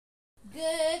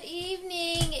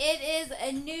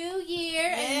A new year,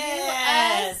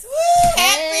 Yes. a new us. Woo!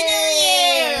 Happy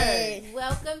New Year!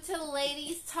 Welcome to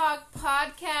Ladies Talk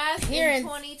Podcast Here in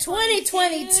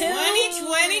 2022.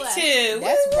 2022.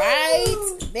 That's Woo!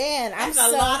 right. Man, I'm That's so...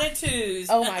 a lot of twos.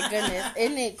 Oh my goodness.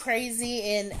 Isn't it crazy?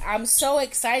 And I'm so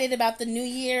excited about the new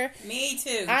year. Me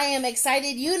too. I am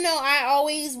excited. You know,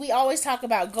 we always talk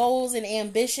about goals and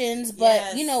ambitions, but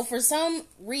Yes. you know, for some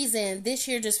reason, this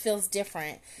year just feels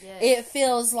different. Yes. It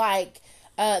feels like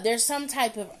there's some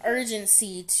type of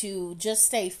urgency to just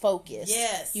stay focused.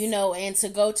 Yes. You know, and to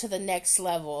go to the next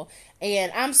level.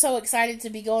 And I'm so excited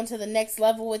to be going to the next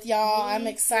level with y'all. Me I'm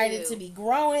excited too. to be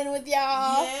growing with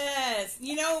y'all. Yes.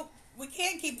 You know, we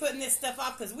can't keep putting this stuff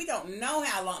off because we don't know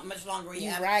how much longer we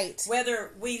You're have. right.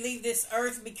 Whether we leave this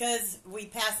earth because we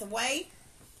pass away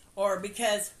or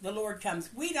because the Lord comes.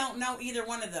 We don't know either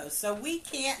one of those. So we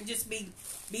can't just be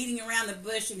beating around the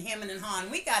bush and hemming and hawing.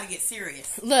 We got to get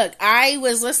serious. Look, I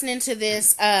was listening to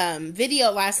this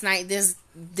video last night, this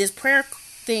prayer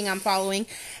thing I'm following,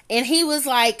 and he was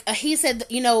like, he said,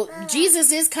 you know,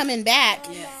 Jesus is coming back.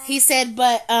 Yes. He said,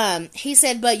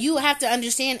 but you have to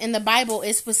understand, in the Bible,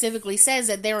 it specifically says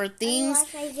that there are things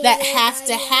that have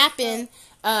to happen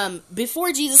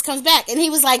before Jesus comes back. And he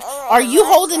was like, are you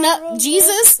holding up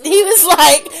Jesus? He was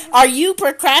like, are you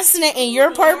procrastinating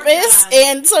your purpose?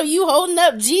 And so you holding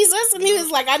up Jesus? And he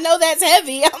was like, I know that's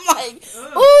heavy. I'm like,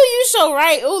 ooh, you so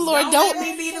right. Ooh, Lord, don't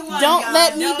let me be the one. don't God.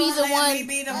 let me Don't be the let one. me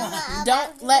be the one.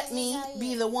 Don't let me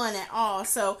be the one at all.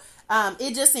 So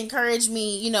it just encouraged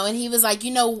me, you know, and he was like,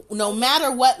 you know, no matter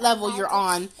what level you're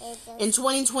on in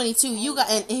 2022, you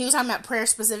got, and he was talking about prayer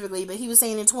specifically, but he was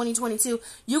saying in 2022,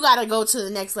 you got to go to the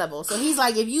next level. So he's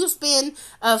like, if you spend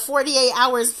 48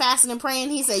 hours fasting and praying,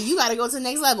 he said, you got to go to the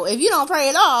next level. If you don't pray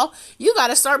at all, you got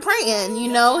to start praying,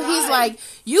 you know. He's like,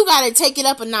 you got to take it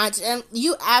up a notch. And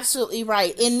you absolutely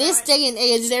right. In this day and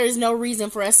age, there is no reason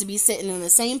for us to be sitting in the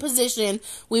same position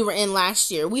we were in last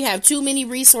year. We have too many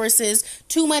resources,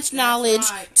 too much knowledge,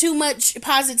 too much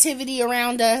positivity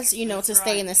around us, you know, to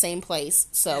stay in the same place.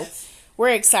 So we're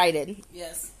excited.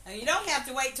 Yes. And you don't have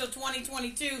to wait till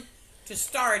 2022 to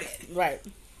start it. Right.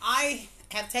 I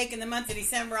have taken the month of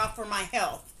December off for my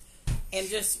health and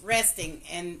just resting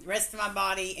my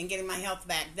body and getting my health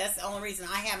back. That's the only reason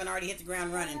I haven't already hit the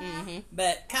ground running. Mm-hmm.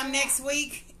 But come next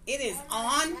week, it is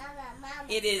on.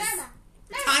 It is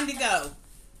time to go.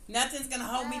 Nothing's going to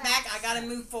hold me back. I got to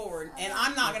move forward. And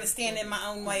I'm not going to stand in my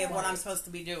own way of what I'm supposed to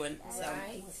be doing. So,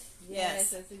 Right.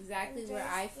 Yes. That's exactly where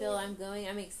I feel I'm going.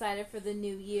 I'm excited for the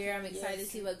new year. I'm excited to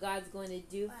see what God's going to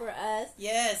do for us.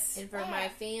 yes. And for my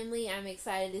family, I'm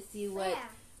excited to see where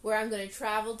I'm going to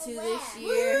travel to this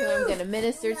year, who I'm going to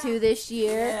minister to this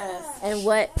year, Yes. and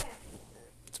what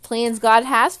plans God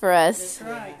has for us.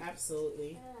 That's right.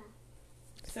 Absolutely.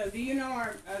 So, do you know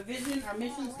our vision, our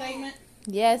mission statement?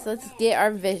 Yes, let's get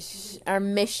our vision.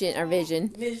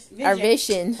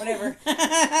 Whatever.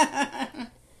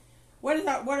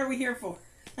 What are we here for?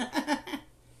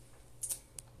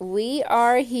 We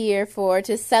are here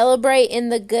to celebrate in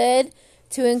the good,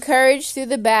 to encourage through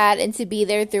the bad, and to be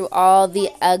there through all the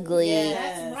ugly.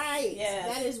 Yes. That's right.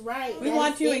 Yes. That is right. We That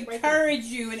want is to it right encourage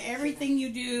you in everything you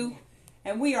do,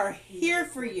 and we are here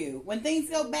for you. When things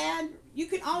go bad, you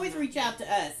can always reach out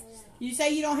to us. You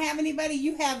say you don't have anybody,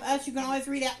 you have us. You can always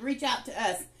reach out to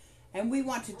us. And we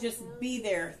want to just be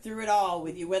there through it all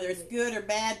with you, whether it's good or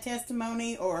bad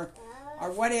testimony or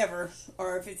whatever,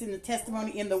 or if it's in the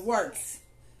testimony in the works.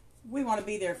 We want to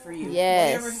be there for you.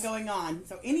 Yes. Whatever's going on.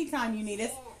 So anytime you need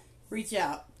us, reach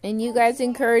out. And you guys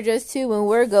encourage us too when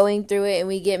we're going through it and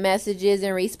we get messages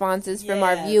and responses from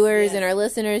our Yes, viewers yes. and our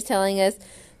listeners telling us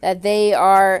that they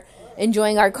are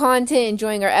enjoying our content,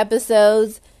 enjoying our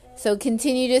episodes. So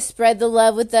continue to spread the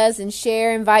love with us and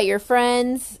share, invite your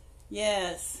friends.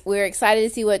 Yes. We're excited to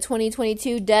see what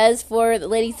 2022 does for the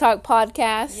Ladies Talk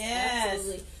podcast. Yes.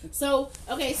 Absolutely. So,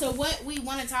 okay, so what we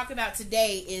want to talk about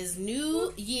today is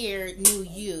New Year, New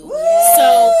You. Woo!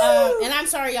 So, and I'm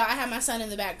sorry, y'all, I have my son in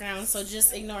the background, so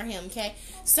just ignore him, okay?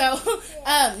 So,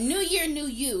 New Year, New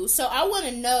You. So, I want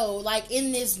to know, like,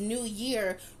 in this new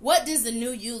year, what does the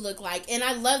new you look like? And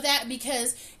I love that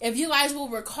because if you guys will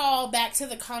recall back to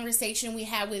the conversation we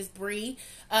had with Bree,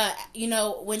 you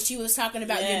know, when she was talking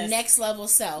about your next level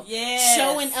self. Yes.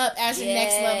 Showing up as your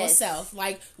next level Yes. self.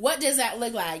 Like, what does that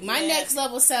look like? My next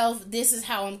level self, this is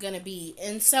how I'm going to be.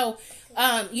 And so,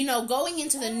 you know, going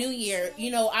into the new year,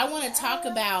 you know, I want to talk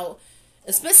about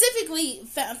specifically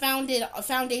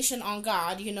foundation on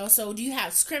God, you know. So do you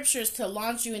have scriptures to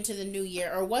launch you into the new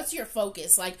year, or what's your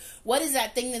focus? Like, what is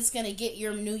that thing that's going to get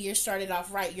your new year started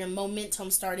off right, your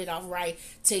momentum started off right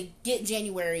to get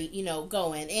January, you know,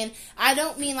 going? And I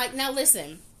don't mean like, now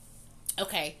listen,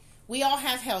 okay, we all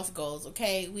have health goals,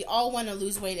 okay? We all want to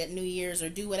lose weight at New Year's or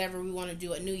do whatever we want to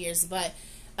do at New Year's, but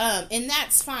and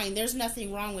that's fine. There's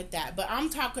nothing wrong with that. But I'm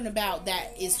talking about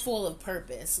that is full of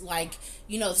purpose. Like,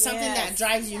 something that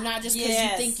drives you, not just because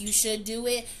you think you should do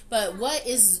it, but what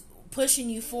is pushing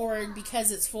you forward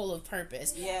because it's full of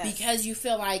purpose. Because you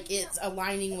feel like it's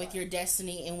aligning with your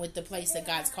destiny and with the place that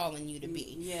God's calling you to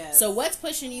be. So what's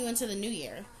pushing you into the new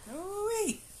year?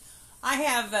 Ooh-wee. I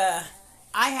have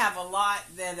a lot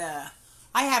that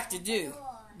I have to do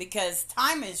because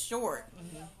time is short.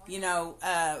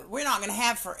 We're not going to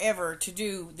have forever to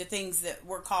do the things that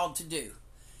we're called to do.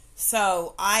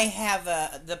 So I have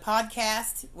the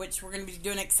podcast, which we're going to be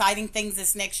doing exciting things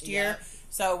this next year.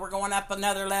 So we're going up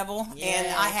another level. And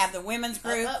I have the women's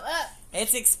group. Up.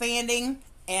 It's expanding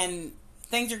and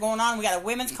things are going on. We got a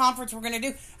women's conference we're going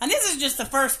to do. And this is just the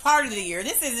first part of the year.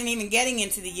 This isn't even getting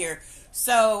into the year.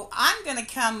 So I'm going to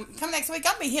come next week.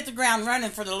 I'll be hit the ground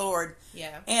running for the Lord.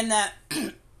 And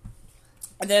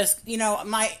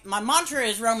my mantra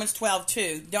is Romans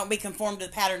 12:2. Don't be conformed to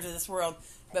the patterns of this world,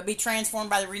 but be transformed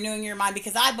by the renewing of your mind.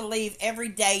 Because I believe every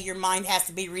day your mind has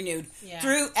to be renewed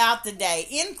throughout the day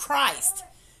in Christ.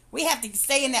 We have to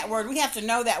stay in that word. We have to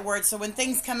know that word. So when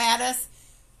things come at us,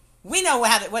 we know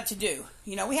what to do.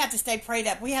 We have to stay prayed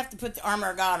up. We have to put the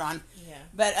armor of God on.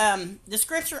 But the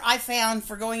scripture I found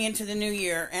for going into the new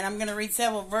year, and I'm going to read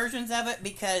several versions of it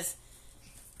because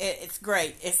it's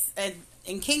great. It's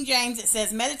in King James, it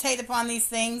says, meditate upon these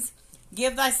things,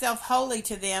 give thyself wholly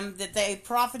to them, that they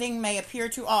profiting may appear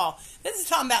to all. This is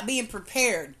talking about being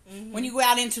prepared when you go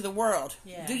out into the world.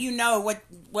 Do you know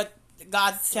what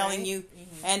God's telling you?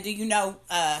 And do you know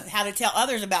how to tell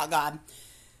others about God?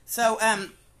 So,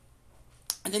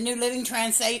 the New Living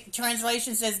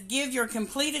Translation says, give your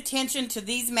complete attention to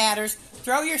these matters.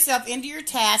 Throw yourself into your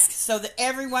task so that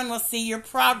everyone will see your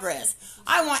progress.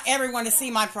 I want everyone to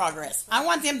see my progress. I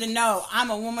want them to know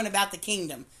I'm a woman about the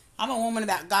kingdom. I'm a woman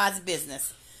about God's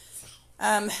business.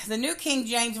 The New King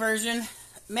James Version,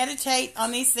 meditate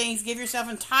on these things. Give yourself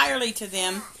entirely to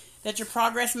them that your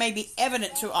progress may be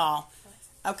evident to all.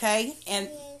 Okay? And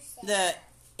the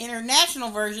International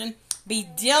Version, be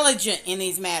diligent in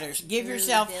these matters. Give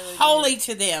yourself wholly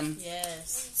to them.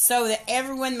 So that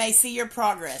everyone may see your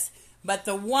progress. But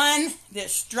the one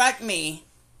that struck me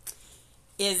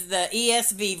is the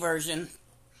ESV version.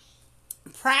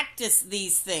 Practice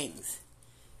these things.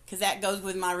 Because that goes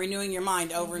with my renewing your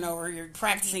mind over and over. You're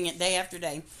practicing it day after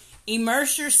day.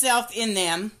 Immerse yourself in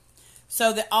them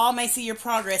so that all may see your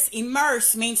progress.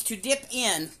 Immerse means to dip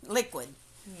in liquid.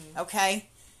 Okay?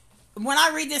 When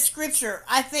I read this scripture,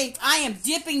 I think I am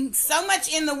dipping so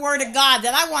much in the Word of God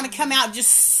that I want to come out just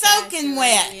soaking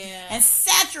wet and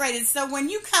saturated. So when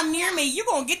you come near me, you're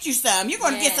going to get you some. You're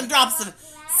going to get some drops of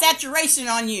saturation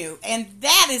on you. And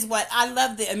that is what I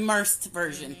love, the immersed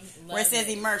version, where it says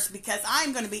immerse, because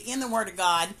I'm going to be in the Word of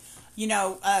God.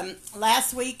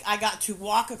 Last week I got to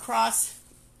walk across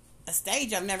a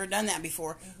stage. I've never done that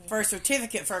before for a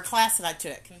certificate for a class that I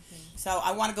took. So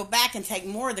I want to go back and take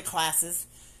more of the classes.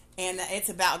 And it's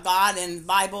about God and the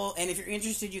Bible. And if you're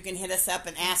interested, you can hit us up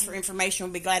and ask for information.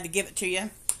 We'll be glad to give it to you.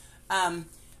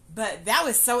 But that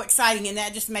was so exciting, and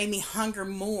that just made me hunger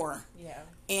more.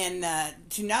 And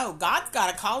to know God's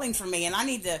got a calling for me, and I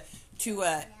need to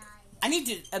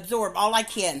absorb all I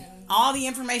can, all the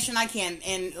information I can,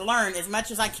 and learn as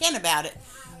much as I can about it.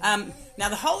 Now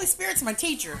the Holy Spirit's my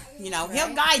teacher.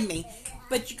 He'll guide me.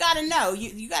 But you got to know,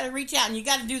 you got to reach out and you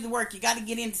got to do the work. You got to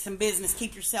get into some business,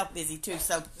 keep yourself busy too.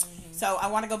 So I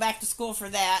want to go back to school for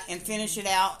that and finish it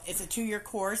out. It's a 2-year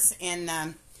course,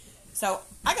 and so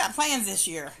I got plans this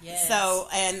year. So,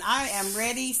 and I am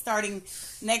ready starting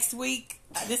next week.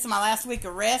 This is my last week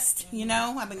of rest.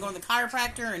 I've been going to the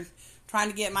chiropractor and trying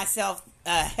to get myself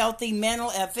healthy,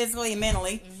 physically and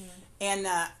mentally, and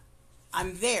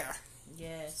I'm there.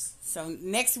 So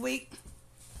next week.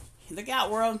 Look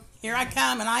out, world. Here I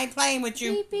come, and I ain't playing with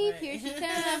you. Beep, beep, here she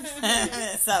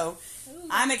comes. So,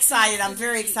 I'm excited. I'm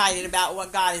very excited about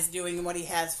what God is doing and what He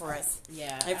has for us.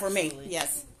 And for me,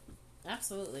 yes.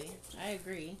 Absolutely. I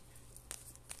agree.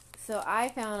 So, I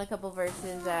found a couple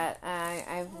verses that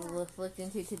I've looked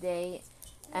into today.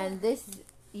 And this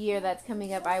year that's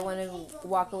coming up, I want to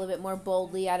walk a little bit more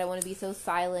boldly. I don't want to be so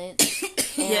silent.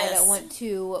 And I don't want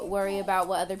to worry about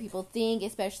what other people think,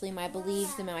 especially my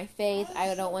beliefs and my faith.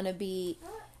 I don't want to be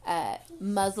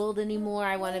muzzled anymore.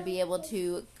 I want to be able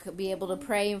to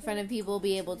pray in front of people,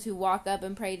 be able to walk up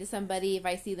and pray to somebody if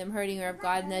I see them hurting, or if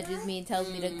God nudges me and tells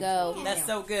me to go. That's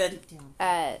so good.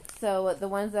 So the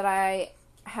ones that I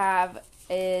have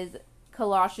is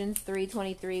Colossians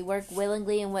 3:23, work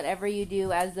willingly in whatever you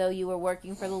do as though you were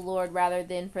working for the Lord rather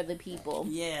than for the people.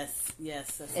 Yes.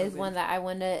 That's is one that I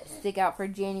want to stick out for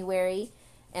January.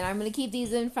 And I'm going to keep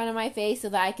these in front of my face so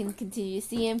that I can continue to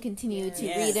see them, continue to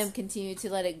read them, continue to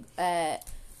let it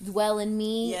dwell in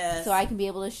me, so I can be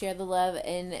able to share the love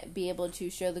and be able to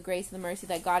show the grace and the mercy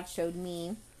that God showed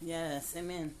me. Yes,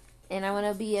 amen. And I want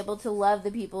to be able to love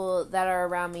the people that are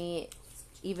around me,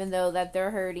 even though that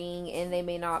they're hurting and they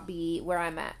may not be where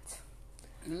I'm at.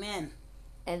 Amen.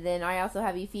 And then I also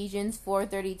have Ephesians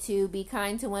 4:32, be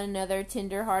kind to one another,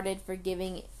 tender-hearted,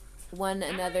 forgiving one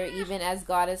another, even as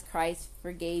God as Christ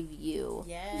forgave you.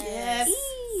 Yes.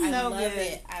 I love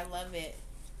it. I love it.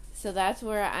 So that's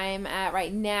where I'm at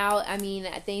right now. I mean,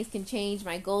 things can change.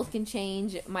 My goals can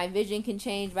change. My vision can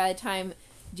change by the time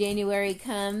January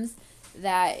comes.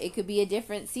 That it could be a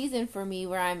different season for me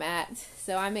where I'm at.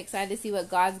 So I'm excited to see what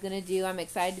God's going to do. I'm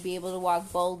excited to be able to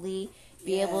walk boldly,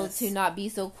 be able to not be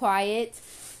so quiet.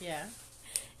 Yeah.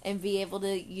 And be able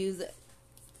to use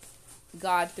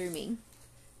God through me.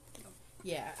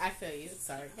 Yeah, I feel you.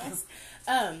 Sorry, guys.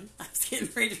 I was getting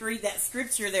ready to read that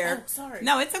scripture there. Oh, sorry.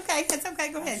 No, it's okay. It's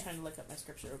okay. Go I ahead. was trying to look up my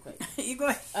scripture real quick. You go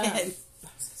ahead.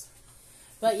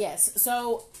 But yes,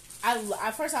 so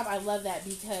I first off, I love that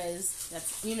because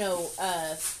that's,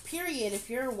 period, if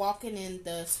you're walking in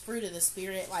the fruit of the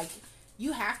Spirit, like,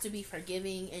 you have to be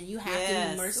forgiving and you have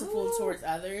to be merciful towards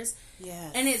others.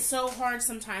 Yes. And it's so hard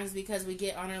sometimes because we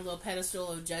get on our little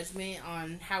pedestal of judgment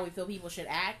on how we feel people should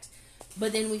act.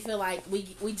 But then we feel like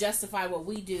we justify what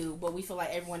we do, but we feel like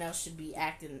everyone else should be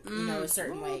acting, a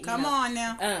certain way. Come on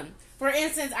now. For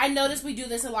instance, I notice we do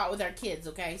this a lot with our kids,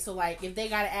 okay? So, like, if they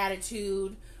got an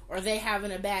attitude or they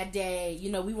having a bad day,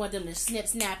 we want them to snip,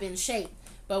 snap, and shake.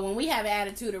 But when we have an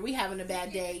attitude or we having a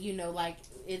bad day, like,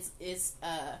 it's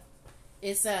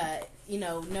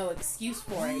no excuse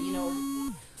for it, You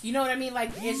know what I mean?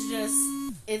 Like,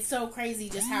 it's so crazy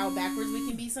just how backwards we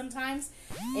can be sometimes.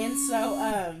 And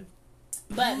so,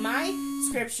 but my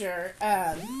scripture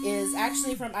is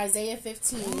actually from Isaiah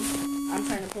 15. I'm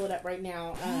trying to pull it up right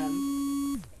now.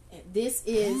 This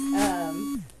is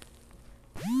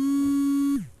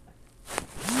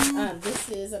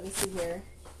let me see here.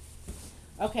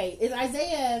 Okay, it's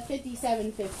Isaiah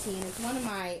 57:15. It's one of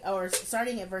my, or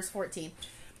starting at verse 14.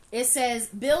 It says,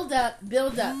 build up,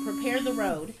 prepare the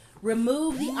road.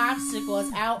 Remove the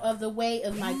obstacles out of the way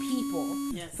of my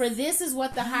people. Yes. For this is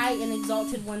what the high and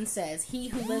exalted one says, he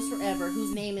who lives forever,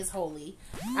 whose name is holy.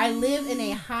 I live in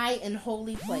a high and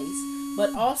holy place,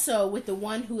 but also with the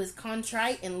one who is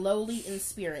contrite and lowly in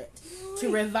spirit,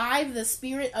 to revive the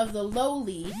spirit of the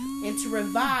lowly and to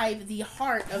revive the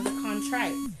heart of the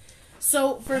contrite.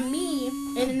 So for me,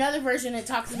 in another version, it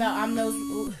talks about I'm those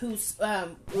who's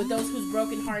with those who's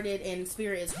brokenhearted and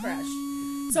spirit is crushed.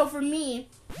 So for me,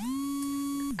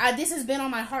 this has been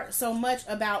on my heart so much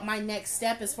about my next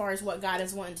step as far as what God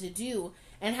is wanting to do,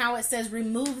 and how it says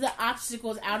remove the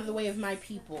obstacles out of the way of my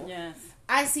people. Yes.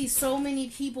 I see so many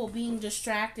people being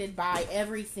distracted by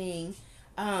everything.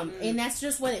 And that's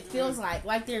just what it feels like.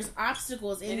 Like there's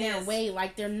obstacles in their way.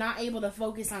 Like they're not able to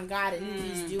focus on God and who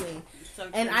He's doing. So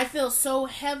and I feel so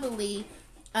heavily,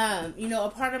 a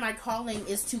part of my calling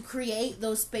is to create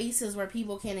those spaces where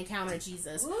people can encounter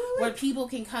Jesus. Where people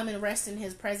can come and rest in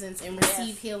His presence and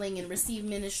receive healing and receive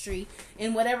ministry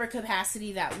in whatever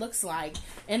capacity that looks like.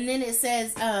 And then it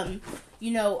says, I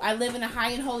live in a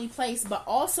high and holy place, but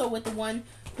also with the one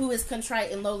who is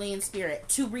contrite and lowly in spirit,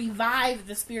 to revive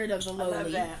the spirit of the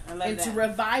lowly and to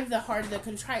revive the heart of the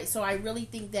contrite. So I really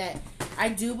think that I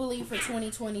do believe for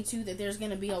 2022 that there's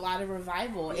going to be a lot of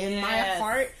revival in my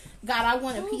heart. God, I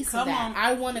want a piece of that.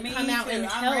 I want to come out and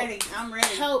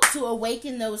help to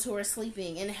awaken those who are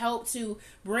sleeping and help to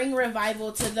bring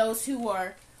revival to those who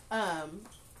are who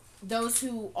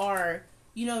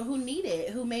need it,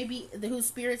 whose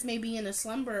spirits may be in a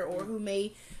slumber, or who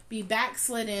may be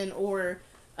backslidden or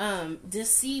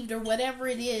deceived, or whatever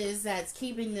it is that's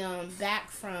keeping them back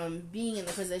from being in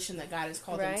the position that God has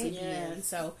called them to be in.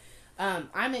 So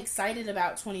I'm excited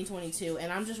about 2022,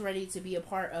 and I'm just ready to be a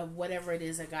part of whatever it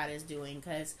is that God is doing,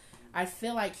 because I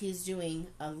feel like He's doing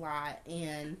a lot.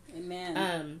 And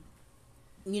Amen.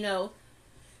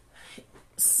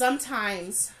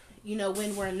 Sometimes,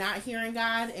 when we're not hearing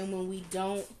God and when we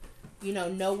don't,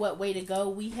 know what way to go,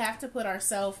 we have to put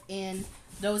ourselves in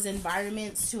those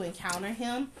environments to encounter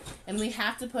Him, and we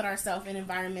have to put ourselves in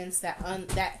environments that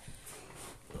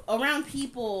around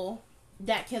people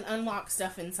that can unlock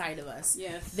stuff inside of us.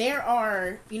 Yes. There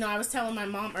are, I was telling my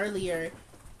mom earlier,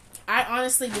 I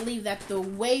honestly believe that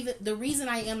the reason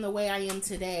I am the way I am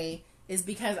today is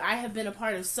because I have been a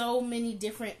part of so many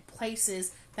different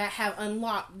places that have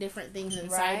unlocked different things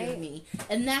inside of me.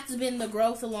 And that's been the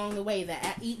growth along the way, that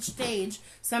at each stage,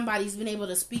 somebody's been able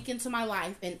to speak into my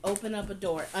life and open up a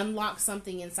door, unlock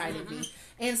something inside of me.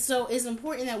 And so it's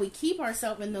important that we keep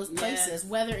ourselves in those places,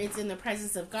 whether it's in the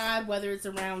presence of God, whether it's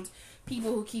around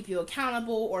people who keep you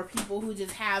accountable, or people who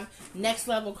just have next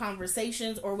level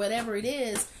conversations, or whatever it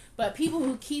is. But people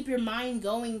who keep your mind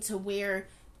going to where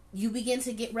you begin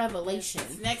to get revelation.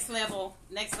 It's next level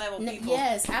people.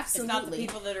 Yes, absolutely. It's not the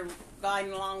people that are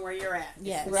guiding along where you're at.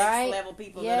 Yes. It's the next level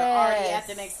people that are already at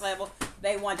the next level.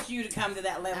 They want you to come to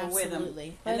that level with them.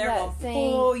 And they're going to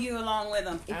pull you along with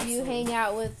them. If you hang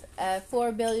out with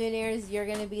 4 billionaires, you're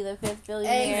going to be the 5th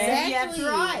billionaire.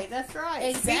 Exactly. That's right.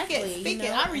 Exactly. Speak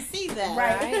it. I received that.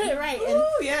 Right. Right.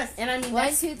 Ooh, yes. And I mean,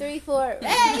 1, 2, 3, 4.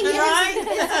 Hey,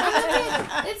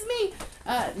 yes. It's me.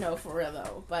 No, for real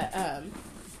though. But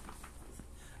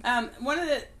one of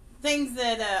the things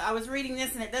that I was reading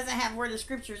this, and it doesn't have where the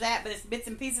scripture's at, but it's bits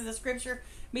and pieces of scripture.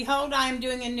 Behold, I am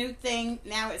doing a new thing.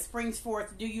 Now it springs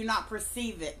forth. Do you not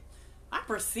perceive it? I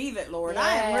perceive it, Lord. Yes.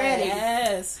 I am ready.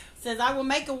 yes. It says, I will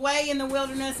make a way in the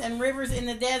wilderness and rivers in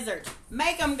the desert.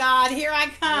 Make them, God. Here I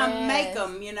come. Yes. Make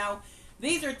them,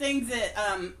 These are things that,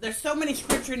 there's so many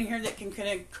scripture in here that can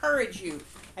encourage you.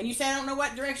 And you say, I don't know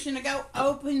what direction to go.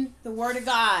 Open the Word of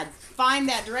God. Find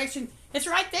that direction. It's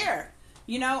right there.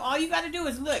 All you got to do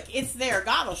is look. It's there.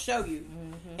 God will show you.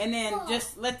 Mm-hmm. And then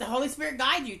just let the Holy Spirit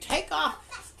guide you. Take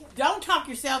off. Don't talk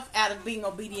yourself out of being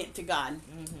obedient to God.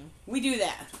 Mm-hmm. We do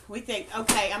that. We think,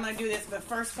 okay, I'm going to do this, but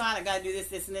first, God, I got to do this,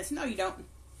 this, and this. No, you don't.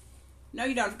 No,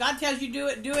 you don't. If God tells you do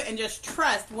it, and just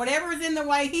trust. Whatever is in the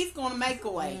way, He's going to make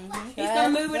a way. Mm-hmm. He's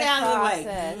going to move it out of the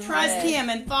way. Trust Him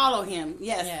and follow Him.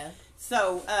 Yes. Yeah.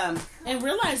 So, and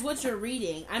realize what you're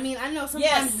reading. I mean, I know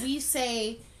sometimes we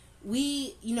say,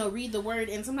 read the word,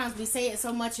 and sometimes we say it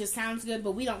so much it sounds good,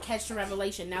 but we don't catch the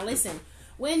revelation. Now listen,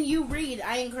 when you read,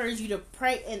 I encourage you to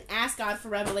pray and ask God for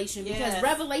revelation, because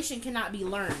revelation cannot be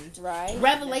learned. Right.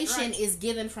 Revelation is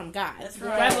given from God. That's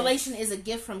right. Revelation is a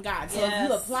gift from God. So if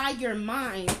you apply your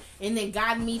mind, and then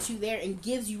God meets you there and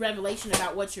gives you revelation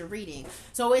about what you're reading.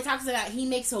 So it talks about He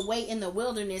makes a way in the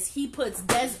wilderness. He puts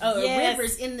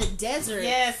rivers in the desert.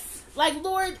 Yes. Like,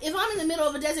 Lord, if I'm in the middle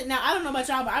of a desert, now, I don't know about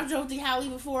y'all, but I've drove through Cali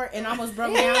before and almost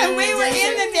broke down in the we were desert.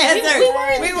 in the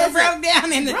desert. We were broke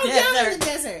down in the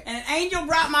desert. And an angel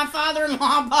brought my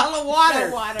father-in-law a bottle of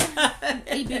water.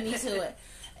 He beat me to it.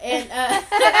 And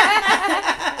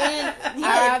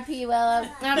R.I.P. Well,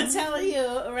 I'm telling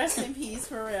you, rest in peace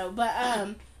for real.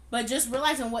 But just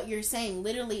realizing what you're saying,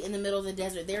 literally in the middle of the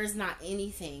desert, there is not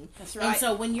anything. That's right. And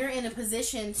so when you're in a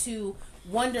position to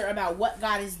wonder about what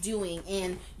God is doing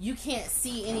and you can't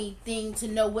see anything to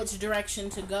know which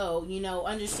direction to go,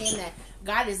 understand that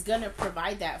God is going to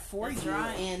provide that for you.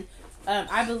 Right. And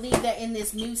I believe that in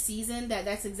this new season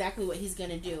that's exactly what He's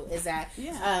going to do. Is that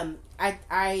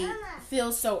I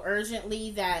feel so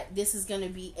urgently that this is going to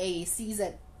be a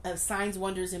season of signs,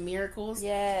 wonders, and miracles.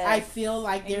 Yes. I feel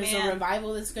like there's a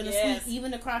revival that's going to sweep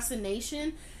even across the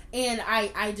nation. And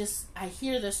I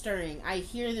hear the stirring. I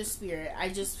hear the Spirit. I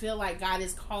just feel like God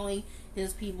is calling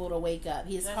His people to wake up.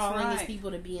 He's calling His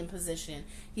people to be in position.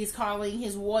 He's calling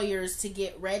His warriors to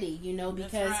get ready,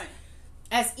 because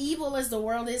as evil as the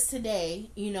world is today,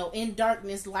 in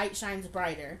darkness, light shines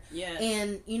brighter. Yes.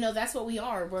 And, that's what we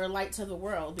are. We're a light to the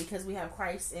world because we have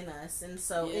Christ in us. And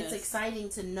so it's exciting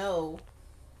to know,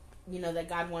 that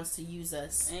God wants to use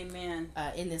us. Amen.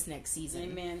 In this next season.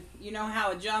 Amen. You know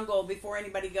how a jungle, before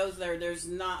anybody goes there, there's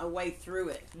not a way through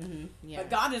it. Mm-hmm. Yeah. But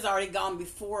God has already gone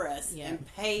before us and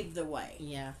paved the way.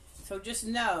 Yeah. So just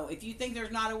know, if you think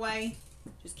there's not a way,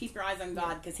 just keep your eyes on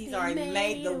God, because He's already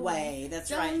made the way. That's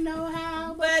right. Don't know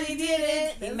how, but He did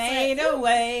it. He made a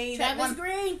way. Travis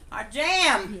Green. Our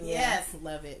jam. Yes.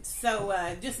 Love it. So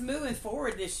just moving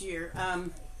forward this year,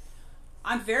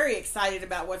 I'm very excited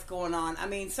about what's going on. I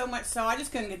mean, so much so I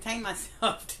just couldn't contain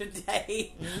myself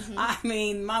today. Mm-hmm. I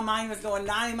mean, my mind was going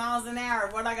 90 miles an hour.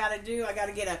 What I got to do, I got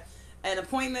to get an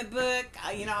appointment book.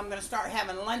 I'm going to start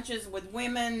having lunches with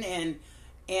women, and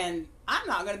I'm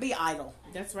not going to be idle.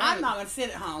 That's right. I'm not going to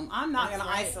sit at home. I'm not going to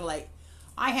isolate.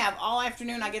 I have all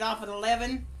afternoon. I get off at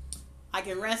 11. I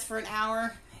can rest for an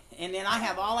hour, and then I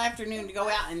have all afternoon to go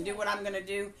out and do what I'm going to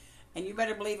do. And you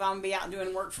better believe I'm going to be out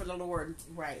doing work for the Lord.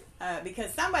 Right.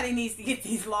 Because somebody needs to get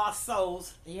these lost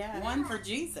souls. Yeah. One for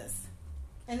Jesus.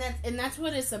 And that's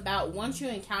what it's about. Once you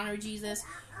encounter Jesus,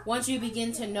 once you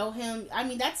begin to know Him, I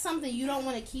mean, that's something you don't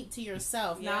want to keep to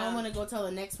yourself. Yeah. Now I want to go tell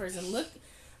the next person, look,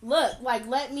 look, like,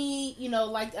 let me,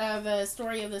 like the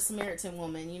story of the Samaritan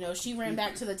woman, she ran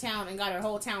back to the town and got her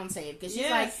whole town saved. Because she's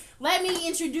like, let me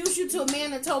introduce you to a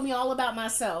man that told me all about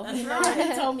myself. That's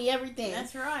right. He told me everything.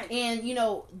 That's right. And,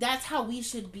 that's how we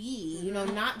should be,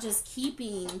 not just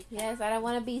keeping. Yes, I don't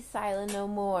want to be silent no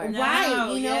more. No,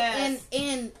 Right, yes.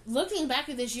 and looking back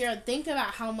at this year, think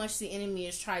about how much the enemy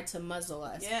has tried to muzzle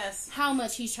us. Yes. How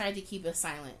much he's tried to keep us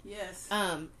silent. Yes.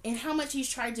 And how much he's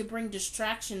tried to bring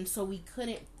distraction so we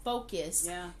couldn't focus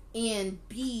and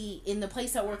be in the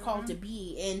place that we're called to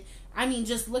be. And I mean,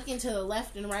 just looking to the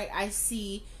left and right, I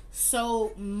see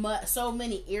so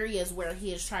many areas where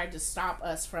he has tried to stop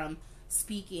us from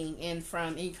speaking and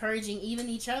from encouraging even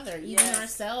each other, even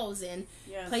ourselves, and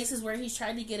places where he's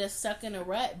tried to get us stuck in a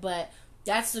rut. But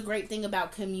that's the great thing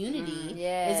about community,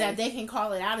 is that they can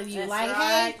call it out of you. That's like,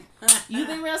 right. hey, you've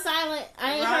been real silent.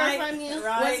 I ain't heard from you.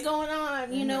 What's going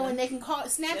on? And they can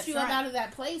snatch you up out of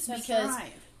that place. That's because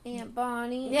right. Aunt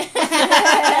Bonnie.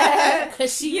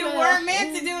 Because you weren't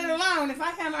meant to do it alone. If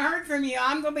I haven't heard from you,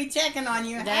 I'm going to be checking on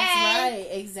you. That's hey, right,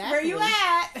 exactly. where you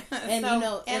at? And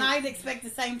and I'd expect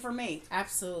the same for me.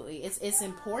 Absolutely, it's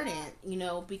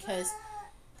important, because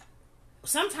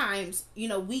sometimes,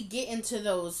 we get into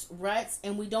those ruts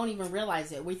and we don't even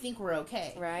realize it. We think we're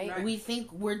okay. Right. We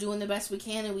think we're doing the best we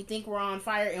can and we think we're on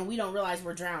fire and we don't realize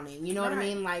we're drowning. You know what I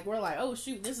mean? Like, we're like, oh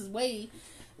shoot, this is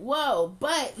whoa.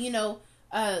 But,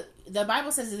 the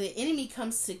Bible says that the enemy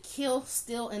comes to kill,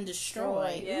 steal, and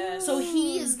destroy. Yes. So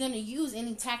he is going to use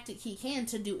any tactic he can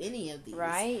to do any of these.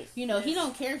 Right. He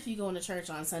don't care if you go into church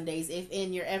on Sundays. If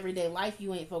in your everyday life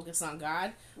you ain't focused on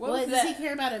God. What does he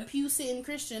care about a pew-sitting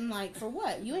Christian? Like, for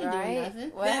what? You ain't doing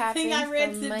nothing. What that happens thing I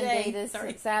read from today, Monday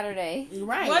to Saturday?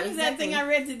 Right. What is that thing I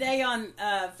read today on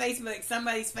Facebook?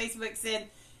 Somebody's Facebook said,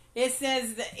 it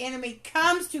says the enemy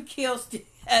comes to kill,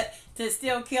 to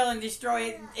still kill and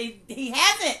destroy it. He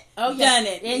hasn't done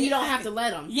it. And you don't have to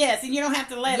let him. Yes, and you don't have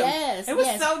to let him. It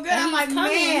was so good. And I'm like,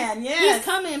 coming. man, yes. He's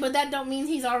coming, but that don't mean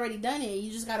he's already done it.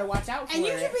 You just got to watch out for it. And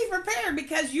you should be prepared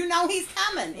because you know he's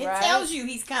coming. It tells you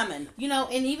he's coming.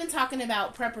 And even talking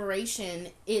about preparation,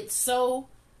 it's so...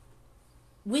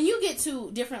 When you get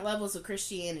to different levels of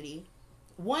Christianity,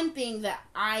 one thing that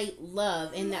I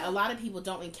love and that a lot of people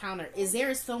don't encounter is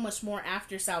there is so much more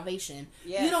after salvation.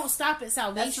 Yes. You don't stop at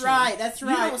salvation. That's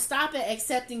right. You don't stop at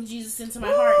accepting Jesus into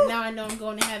my heart. Now I know I'm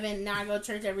going to heaven. Now I go to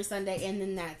church every Sunday, and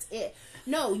then that's it.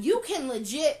 No, you can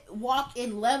legit walk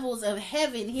in levels of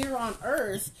heaven here on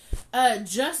earth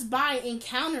just by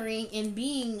encountering and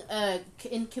being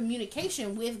in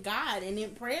communication with God and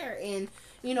in prayer and,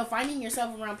 finding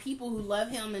yourself around people who love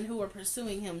Him and who are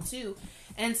pursuing Him too.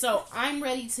 And so I'm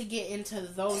ready to get into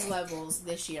those levels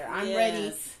this year. I'm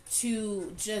ready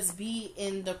to just be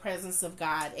in the presence of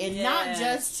God and not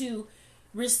just to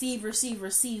receive,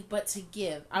 but to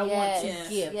give. I want to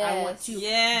give. I want to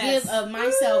give of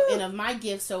myself and of my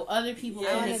gifts so other people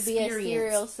can experience. I want to be a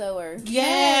cereal sower.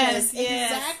 Yes,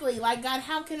 exactly. Like, God,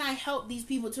 how can I help these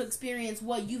people to experience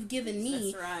what you've given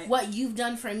me, what you've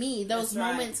done for me? Those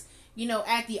moments...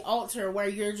 at the altar where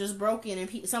you're just broken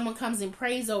and someone comes and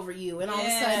prays over you and all of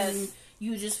a sudden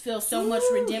you just feel so much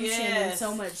redemption and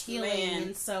so much healing.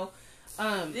 And so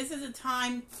this is a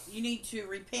time you need to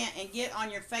repent and get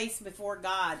on your face before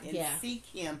God and seek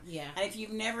Him. And if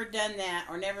you've never done that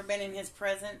or never been in His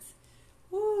presence,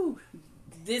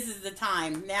 this is the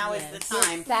time. Now is the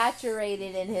time. Get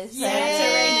saturated in His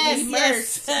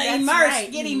presence.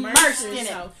 Immersed. Get immersed in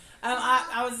it.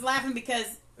 I was laughing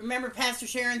because remember Pastor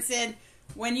Sharon said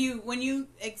when you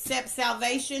accept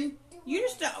salvation, you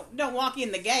just don't walk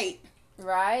in the gate.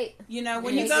 Right.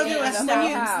 When you go to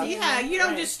you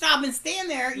don't just stop and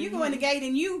stand there. You go in the gate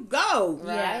and you go.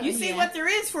 Right. You see what there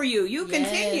is for you. You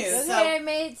continue. Okay, I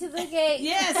made it to the gate.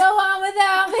 Yes. Go on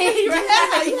without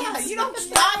me. You don't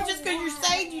stop just because you're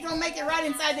saved. You don't make it right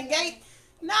inside the gate.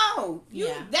 No,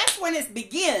 that's when it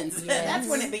begins. Yes. That's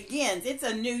when it begins. It's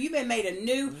you've been made a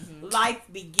new life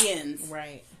begins.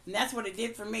 Right. And that's what it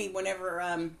did for me whenever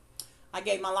I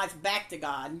gave my life back to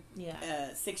God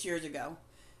 6 years ago.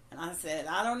 And I said,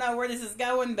 I don't know where this is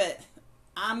going, but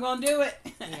I'm going to do it.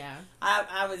 Yeah.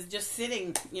 I was just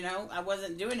sitting, I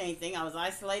wasn't doing anything. I was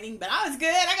isolating, but I was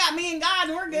good. I got me and God,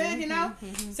 and we're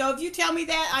good, So if you tell me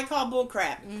that, I call bull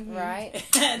crap. Right.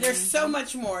 There's so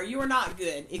much more. You are not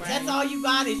good. If that's all you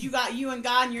got is you got you and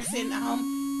God and you're sitting at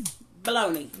home,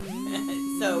 baloney.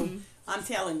 So I'm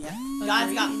telling you,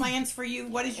 God's got plans for you.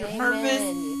 What is your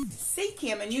purpose? Seek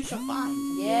Him and you shall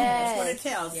find. Yes. That's what it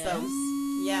tells. Yes. So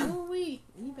Yeah.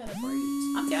 You better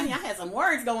preach. I'm telling you, I had some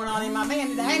words going on in my van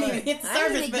today. I didn't even hit the I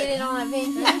surface, need to but get in on that van.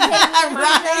 Can you take me to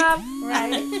my job?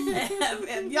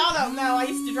 Right. y'all don't know. I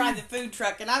used to drive the food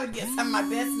truck, and I would get some of my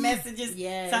best messages,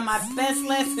 some of my best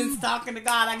lessons talking to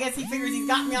God. I guess he figures he's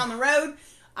got me on the road.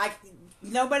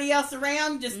 Nobody else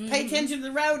around. Just pay attention to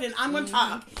the road, and I'm going to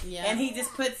talk. Yeah. And he just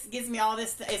gives me all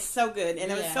this. It's so good,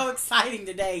 and it was Yeah. so exciting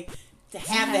today to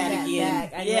have that again.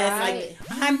 back. Yes, Right.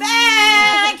 like I'm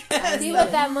back. See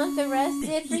what that month of rest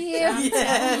did for you? I'm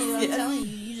Yes. telling you,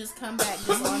 you just come back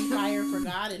just on fire for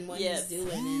God and what Yes. He's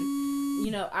doing, and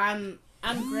you know, I'm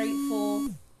grateful.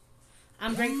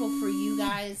 I'm grateful for you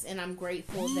guys, and I'm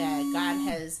grateful that God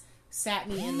has sat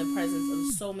me in the presence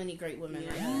of so many great women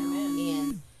right now,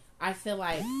 and I feel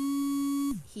like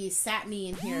He sat me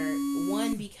in here,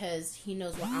 one, because He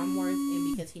knows what I'm worth,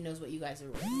 and because He knows what you guys are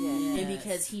worth. Yes. And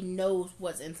because He knows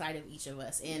what's inside of each of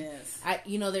us. And Yes.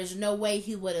 there's no way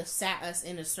He would have sat us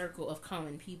in a circle of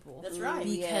common people. That's right.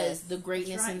 Because Yes. the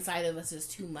greatness That's right. inside of us is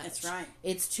too much. That's right.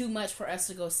 It's too much for us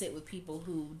to go sit with people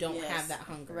who don't Yes. have that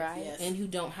hunger. Right. Yes. And who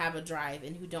don't have a drive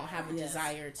and who don't have a Yes.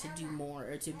 desire to do more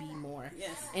or to be more.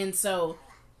 Yes. And so,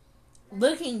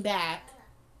 looking back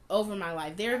over my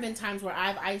life, there have been times where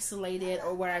I've isolated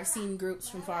or where I've seen groups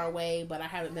from far away, but I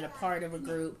haven't been a part of a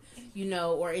group,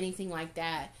 or anything like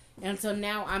that. And so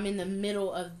now I'm in the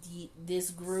middle of this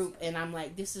group, and I'm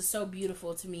like, this is so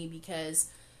beautiful to me because,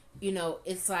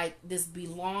 it's like this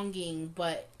belonging,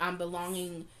 but I'm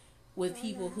belonging with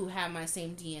people who have my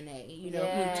same DNA,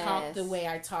 Yes. who talk the way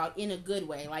I talk in a good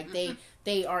way. Like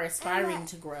they are aspiring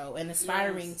to grow and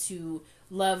aspiring to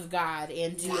love God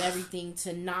and do everything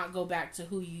to not go back to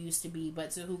who you used to be,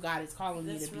 but to who God is calling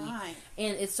you to be. Right.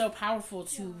 And it's so powerful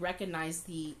to recognize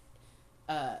the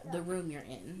room you're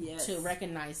in, Yes. to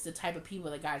recognize the type of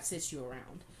people that God sits you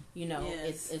around.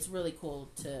 Yes. It's really cool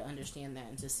to understand that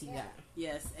and to see that.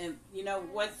 Yes, and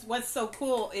what's so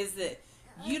cool is that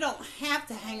you don't have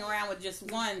to hang around with just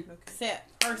one set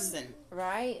person.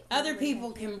 Right. Other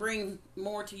people can bring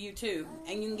more to you too,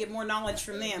 and you can get more knowledge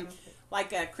from them.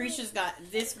 Like Krisha's got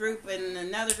this group and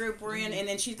another group we're in, and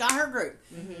then she's got her group.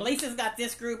 Lisa's got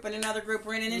this group and another group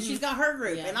we're in, and then she's got her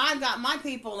group. Yeah. And I've got my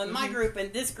people and my group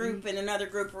and this group and another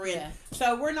group we're in. Yeah.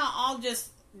 So we're not all just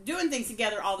doing things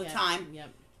together all the Yeah. time. Yep.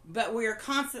 But we are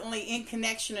constantly in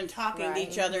connection and talking to Right.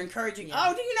 each other, encouraging. Yeah.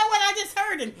 Oh, do you know what I just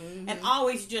heard? And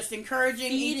always just encouraging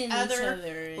Feeding each other.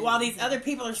 and- While these other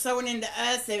people are sowing into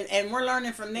us, and we're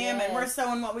learning from them, and we're Yes.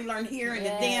 sowing what we learned here into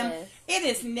them. Yes. It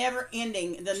is never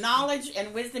ending. The knowledge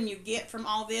and wisdom you get from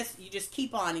all this, you just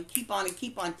keep on and keep on and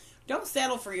keep on. Don't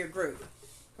settle for your group.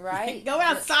 Right. Go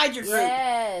outside your group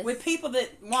Yes. with people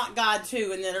that want God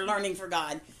too and that are learning for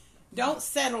God. Don't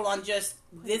settle on just,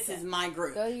 this is my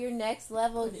group. Go to your next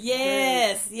level.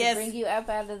 Yes, group yes. To bring you up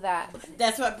out of that.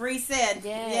 That's what Bree said.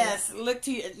 Yes. Yes, look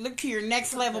to your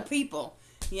next level people,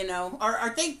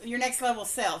 or think your next level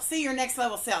self. See your next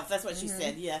level self. That's what she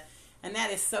said. Yeah, and that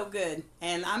is so good.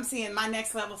 And I'm seeing my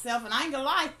next level self, and I ain't gonna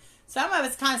lie, some of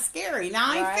it's kind of scary.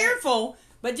 Now I ain't Right. fearful,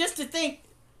 but just to think,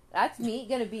 That's me.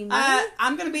 Gonna be me.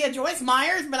 I'm gonna be a Joyce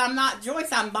Myers, but I'm not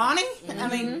Joyce. I'm Bonnie. I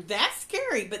mean, that's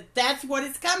scary, but that's what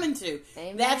it's coming to.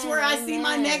 Amen, That's where I see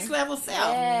my amen. next level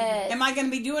self. Yes. Am I going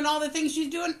to be doing all the things she's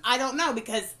doing? I don't know,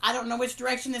 because I don't know which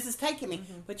direction this is taking me.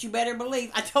 But you better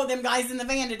believe, I told them guys in the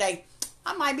van today,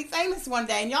 I might be famous one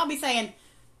day, and y'all be saying,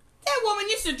 that woman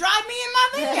used to drive me in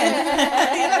my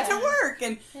van, to work.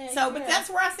 And but that's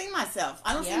where I see myself.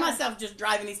 I don't see myself just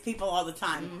driving these people all the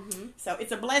time. So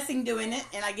it's a blessing doing it,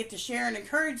 and I get to share and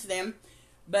encourage them.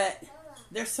 But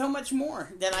there's so much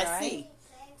more that I see.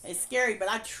 It's scary, but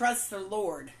I trust the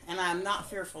Lord, and I'm not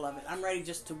fearful of it. I'm ready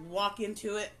just to walk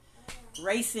into it,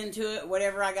 race into it,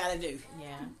 whatever I got to do.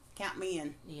 Yeah. Count me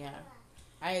in. Yeah,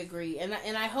 I agree, and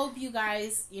I hope you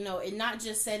guys, and not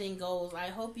just setting goals. I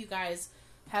hope you guys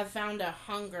have found a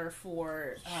hunger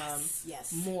for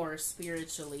Yes. more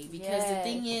spiritually, because the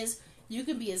thing is, you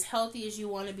can be as healthy as you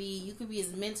want to be, you can be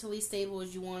as mentally stable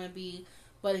as you want to be,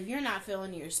 but if you're not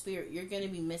feeling your spirit, you're going to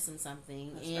be missing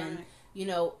something. That's and right.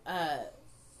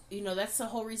 That's the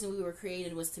whole reason we were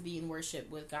created, was to be in worship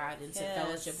with God and to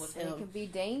fellowship with And it Him. can be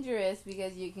dangerous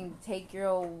because you can take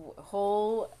your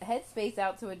whole headspace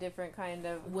out to a different kind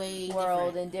of Way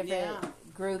world different. and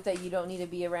different group that you don't need to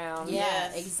be around. Yeah,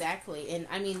 Yes. exactly. And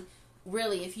I mean,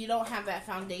 really, if you don't have that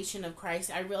foundation of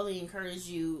Christ, I really encourage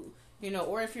you,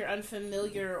 or if you're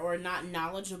unfamiliar or not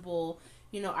knowledgeable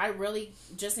I really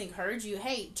just encourage you,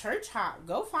 hey, church hop,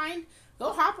 go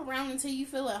hop around until you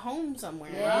feel at home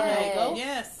somewhere.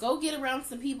 Yes. Go get around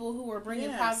some people who are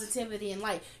bringing positivity and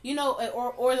light.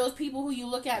 Or those people who you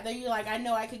look at that you're like, I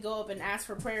know I could go up and ask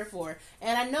for prayer for.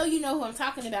 And I know you know who I'm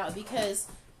talking about because,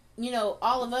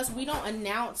 all of us, we don't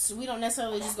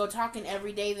necessarily just go talking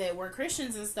every day that we're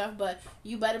Christians and stuff, but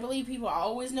you better believe people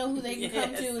always know who they can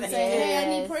come to and say, hey,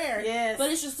 I need prayer. Yes.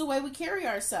 But it's just the way we carry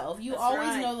ourselves. You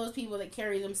always know those people that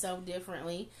carry themselves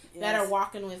differently, that are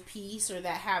walking with peace or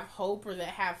that have hope or that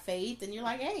have faith, and you're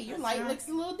like, hey, your light looks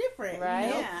a little different. Right.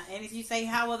 Yeah, and if you say,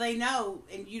 how will they know,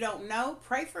 and you don't know,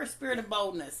 pray for a spirit of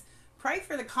boldness. Pray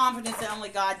for the confidence that only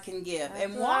God can give,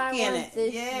 and walk in it.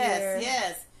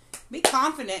 Yes. Be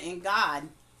confident in God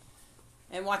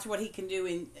and watch what He can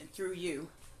do through you.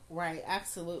 Right,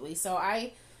 absolutely. So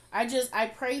I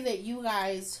pray that you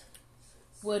guys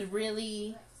would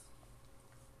really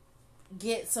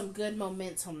get some good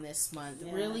momentum this month.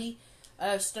 Yes. Really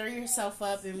stir yourself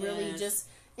up and really just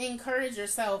encourage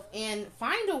yourself and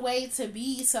find a way to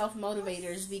be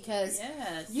self-motivators, because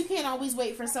you can't always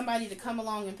wait for somebody to come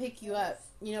along and pick you up.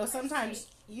 Sometimes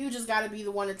you just got to be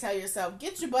the one to tell yourself,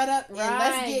 get your butt up and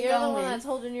let's get You're going. the one that's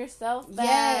holding yourself back.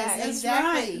 Yes,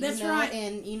 exactly. That's right.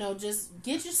 And, just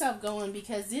get yourself going,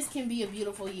 because this can be a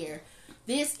beautiful year.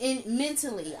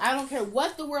 Mentally, I don't care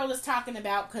what the world is talking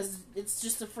about, because it's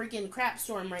just a freaking crap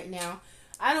storm right now.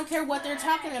 I don't care what they're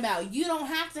talking about. You don't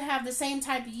have to have the same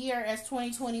type of year as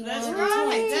 2021 That's or right.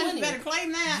 2020. You better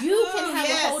claim that. You can have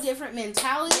a whole different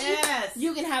mentality. Yes.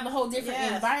 You can have a whole different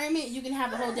environment. You can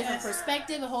have a whole different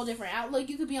perspective, a whole different outlook.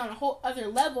 You could be on a whole other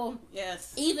level.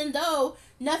 Yes. Even though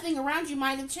nothing around you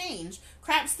might have changed.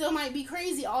 Crap still might be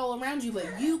crazy all around you,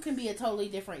 but you can be a totally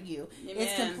different you. Amen.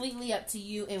 It's completely up to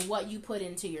you and what you put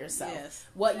into yourself. Yes.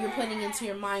 What you're putting into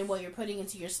your mind, what you're putting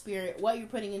into your spirit, what you're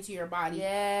putting into your body.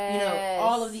 Yes.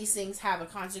 All of these things have a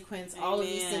consequence. Amen. All of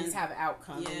these things have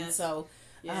outcomes. Yes. And so,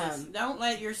 don't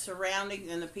let your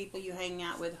surroundings and the people you hang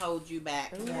out with hold you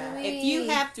back. Yeah. If you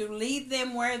have to leave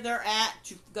them where they're at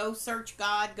to go search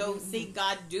God, go seek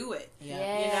God, do it. Yeah.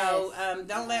 Yes.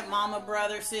 Don't let mama,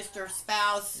 brother, sister,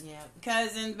 spouse,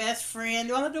 cousin, best friend.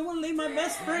 Well, I don't want to leave my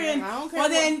best friend. I don't care Well,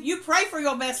 then you pray for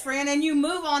your best friend and you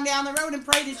move on down the road and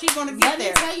pray that she's going to get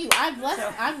there. Let me tell you,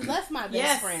 I've left my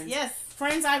best friends. Yes.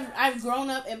 Friends I've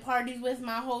grown up and partied with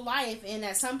my whole life, and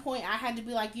at some point I had to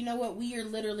be like, you know what, we are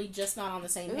literally just not on the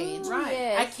same page. Right.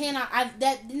 Yes. I cannot. I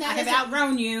have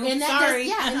outgrown you. And Sorry.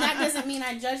 And that doesn't mean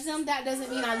I judge them. That doesn't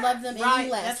mean I love them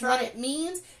any less. That's What it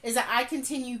means is that I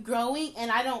continue growing, and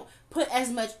I don't put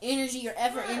as much energy or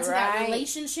effort into that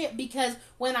relationship, because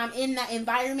when I'm in that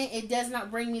environment, it does not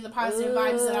bring me the positive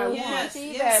vibes that I want.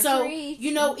 Yes. So,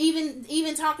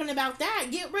 even talking about that,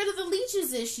 get rid of the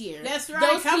leeches this year. That's right.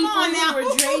 Those Come people on now. who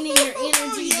are draining your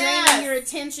energy, draining your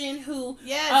attention, who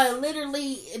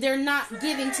literally, they're not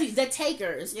giving to the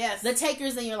takers. Yes. The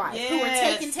takers in your life who are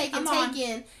taking,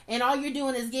 and all you're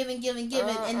doing is giving,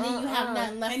 and then you have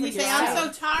nothing left and for you say, yourself.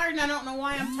 I'm so tired and I don't know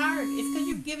why I'm tired. It's because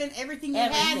you've given everything you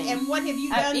had, and what have you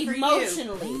done for you?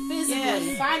 Emotionally,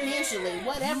 physically, financially,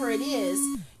 whatever it is,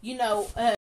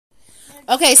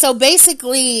 Okay, so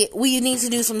basically, we need to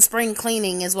do some spring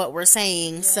cleaning is what we're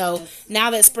saying. Yes. So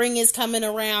now that spring is coming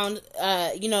around,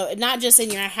 not just in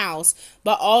your house,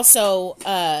 but also,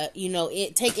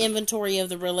 take inventory of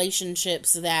the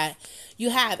relationships that you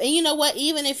have. And you know what?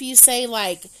 Even if you say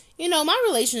like, my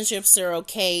relationships are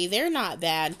okay, they're not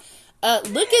bad.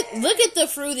 Look at the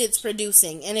fruit it's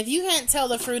producing, and if you can't tell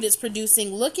the fruit it's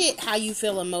producing, look at how you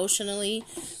feel emotionally.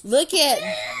 Look at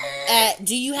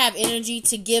do you have energy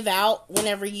to give out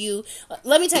whenever you?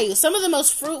 Let me tell you, some of the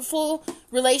most fruitful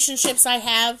relationships I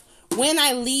have, when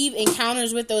I leave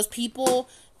encounters with those people,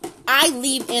 I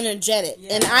leave energetic,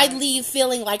 and I leave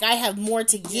feeling like I have more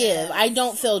to give. Yes. I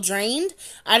don't feel drained.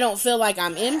 I don't feel like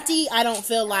I'm empty. I don't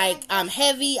feel like I'm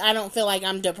heavy. I don't feel like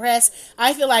I'm depressed.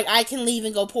 I feel like I can leave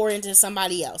and go pour into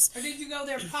somebody else. Or did you go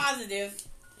there positive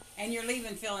and you're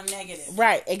leaving feeling negative?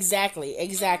 Right, exactly.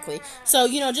 So,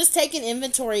 just taking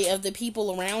inventory of the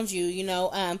people around you,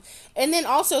 and then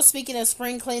also speaking of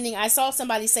spring cleaning, I saw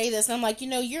somebody say this, and I'm like,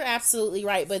 you're absolutely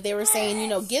right, but they were saying,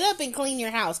 get up and clean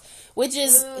your house, which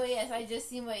is... Oh, yes, I just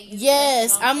seen what you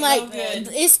Yes, said. I'm like,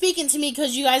 it's speaking to me,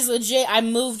 because you guys legit, I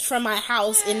moved from my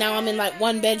house, and now I'm in, like,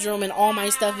 one bedroom, and all my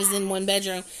stuff is in one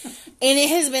bedroom, and it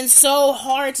has been so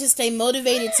hard to stay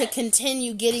motivated to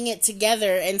continue getting it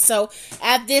together, and so,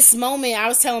 at this moment, I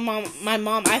was telling my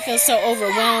mom, I feel so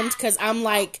overwhelmed, because I'm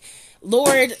like,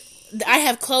 Lord, I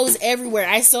have clothes everywhere.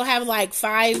 I still have like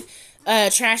 5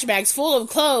 trash bags full of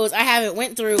clothes I haven't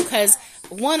went through, because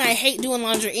one, I hate doing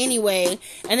laundry anyway,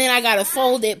 and then I gotta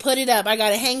fold it, put it up, I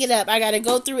gotta hang it up, I gotta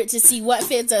go through it to see what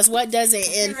fits us, what doesn't,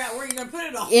 and figure out where you're gonna put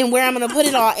it all. And where I'm gonna put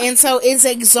it all. And so it's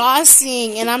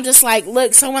exhausting, and I'm just like,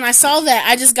 look, so when I saw that,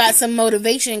 I just got some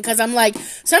motivation, because I'm like,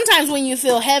 sometimes when you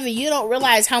feel heavy, you don't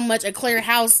realize how much a clear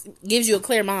house gives you a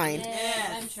clear mind.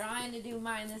 Yes, I'm trying to do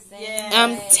mine the same way.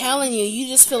 I'm telling you, you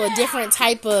just feel a different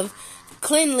type of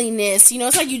cleanliness. You know,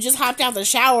 it's like you just hopped out the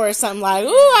shower or something, like, ooh,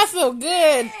 I feel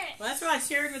good. Well, that's what I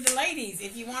shared with the ladies.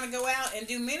 If you want to go out and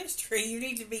do ministry, you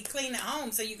need to be clean at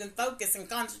home so you can focus and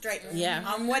concentrate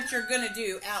on what you're going to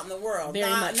do out in the world. Very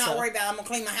not much so. worry about, I'm going to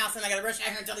clean my house and I got to rush out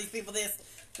here and tell these people this.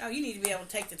 No, you need to be able to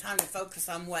take the time to focus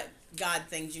on what God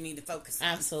thinks you need to focus on.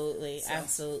 Absolutely.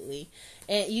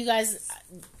 And you guys,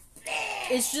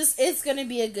 it's going to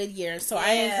be a good year. So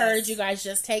I encourage you guys,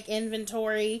 just take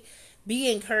inventory.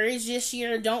 Be encouraged this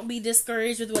year. Don't be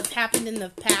discouraged with what's happened in the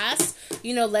past.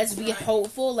 You know, let's be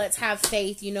hopeful. Let's have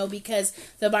faith, you know, because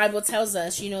the Bible tells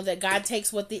us, you know, that God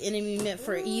takes what the enemy meant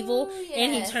for evil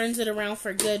and he turns it around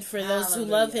for good for those who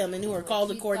love him and who are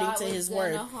called according to his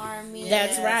word.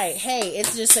 That's right. Hey,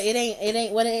 it's just, it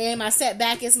ain't what it ain't my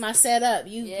setback, it's my setup.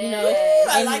 You know,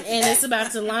 and it's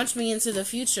about to launch me into the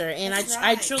future. And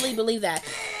I truly believe that.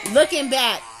 Looking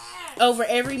back, over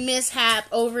every mishap,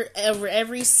 over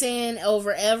every sin,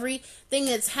 over everything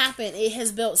that's happened, it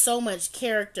has built so much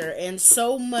character and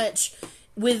so much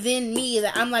within me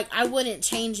that I'm like, I wouldn't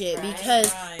change it,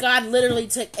 because God literally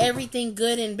took everything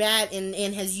good and bad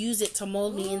and has used it to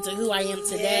mold me into who I am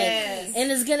today, and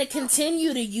is going to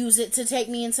continue to use it to take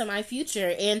me into my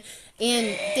future. And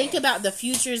think about the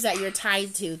futures that you're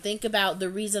tied to. Think about the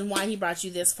reason why he brought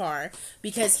you this far,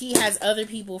 because he has other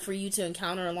people for you to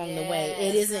encounter along the way.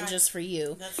 It isn't just for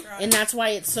you. That's right. And that's why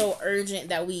it's so urgent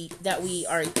that we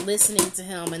are listening to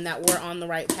him and that we're on the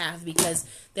right path, because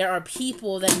there are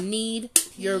people that need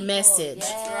your message.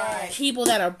 That's right. People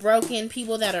that are broken,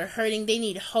 people that are hurting, they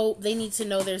need hope. They need to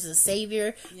know there's a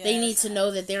savior. They need to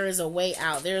know that there is a way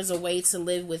out. There is a way to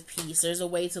live with peace. There's a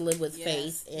way to live with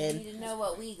faith. And you need to know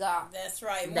what we got. That's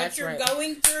right. That's what you're right.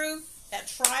 going through, that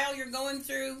trial you're going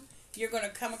through, you're going to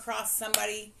come across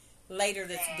somebody later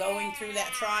that's going through that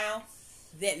trial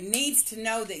that needs to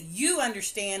know that you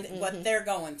understand what they're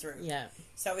going through. Yeah.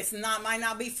 So it's might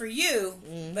not be for you,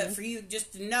 but for you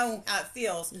just to know how it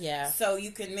feels. Yeah. So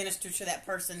you can minister to that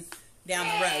person down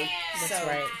the road. That's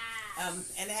right.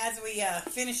 And as we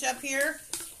finish up here,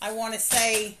 I want to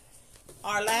say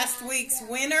our last week's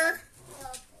winner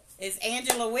is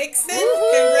Angela Wixon.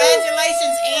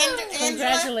 Congratulations, Angela.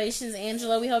 Congratulations,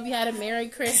 Angela. We hope you had a Merry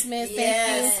Christmas.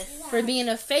 Thank you for being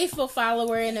a faithful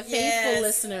follower and a faithful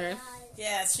listener.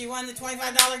 Yes, she won the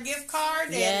 $25 gift card.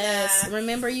 Yes. And,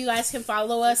 remember, you guys can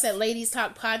follow us at Ladies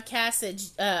Talk Podcast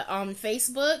on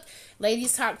Facebook,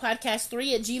 Ladies Talk Podcast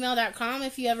 3 at gmail.com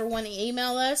if you ever want to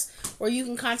email us, or you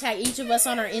can contact each of us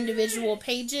on our individual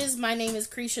pages. My name is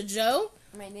Krisha Joe.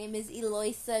 My name is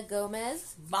Eloisa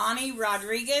Gomez. Bonnie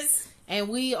Rodriguez. And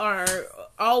we are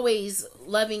always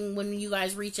loving when you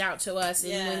guys reach out to us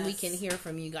and when we can hear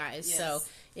from you guys. Yes. So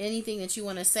anything that you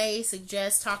want to say,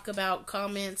 suggest, talk about,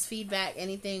 comments, feedback,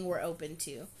 anything, we're open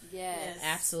to. Yes.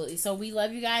 Absolutely. So we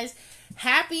love you guys.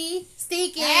 Happy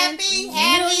stinking Happy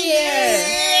New Year.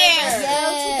 Let's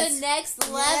go to the next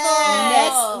level.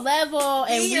 Next level.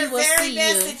 And Be we your will very see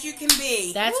best you. that you can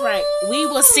be. That's right. We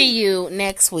will see you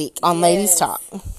next week on Ladies Talk.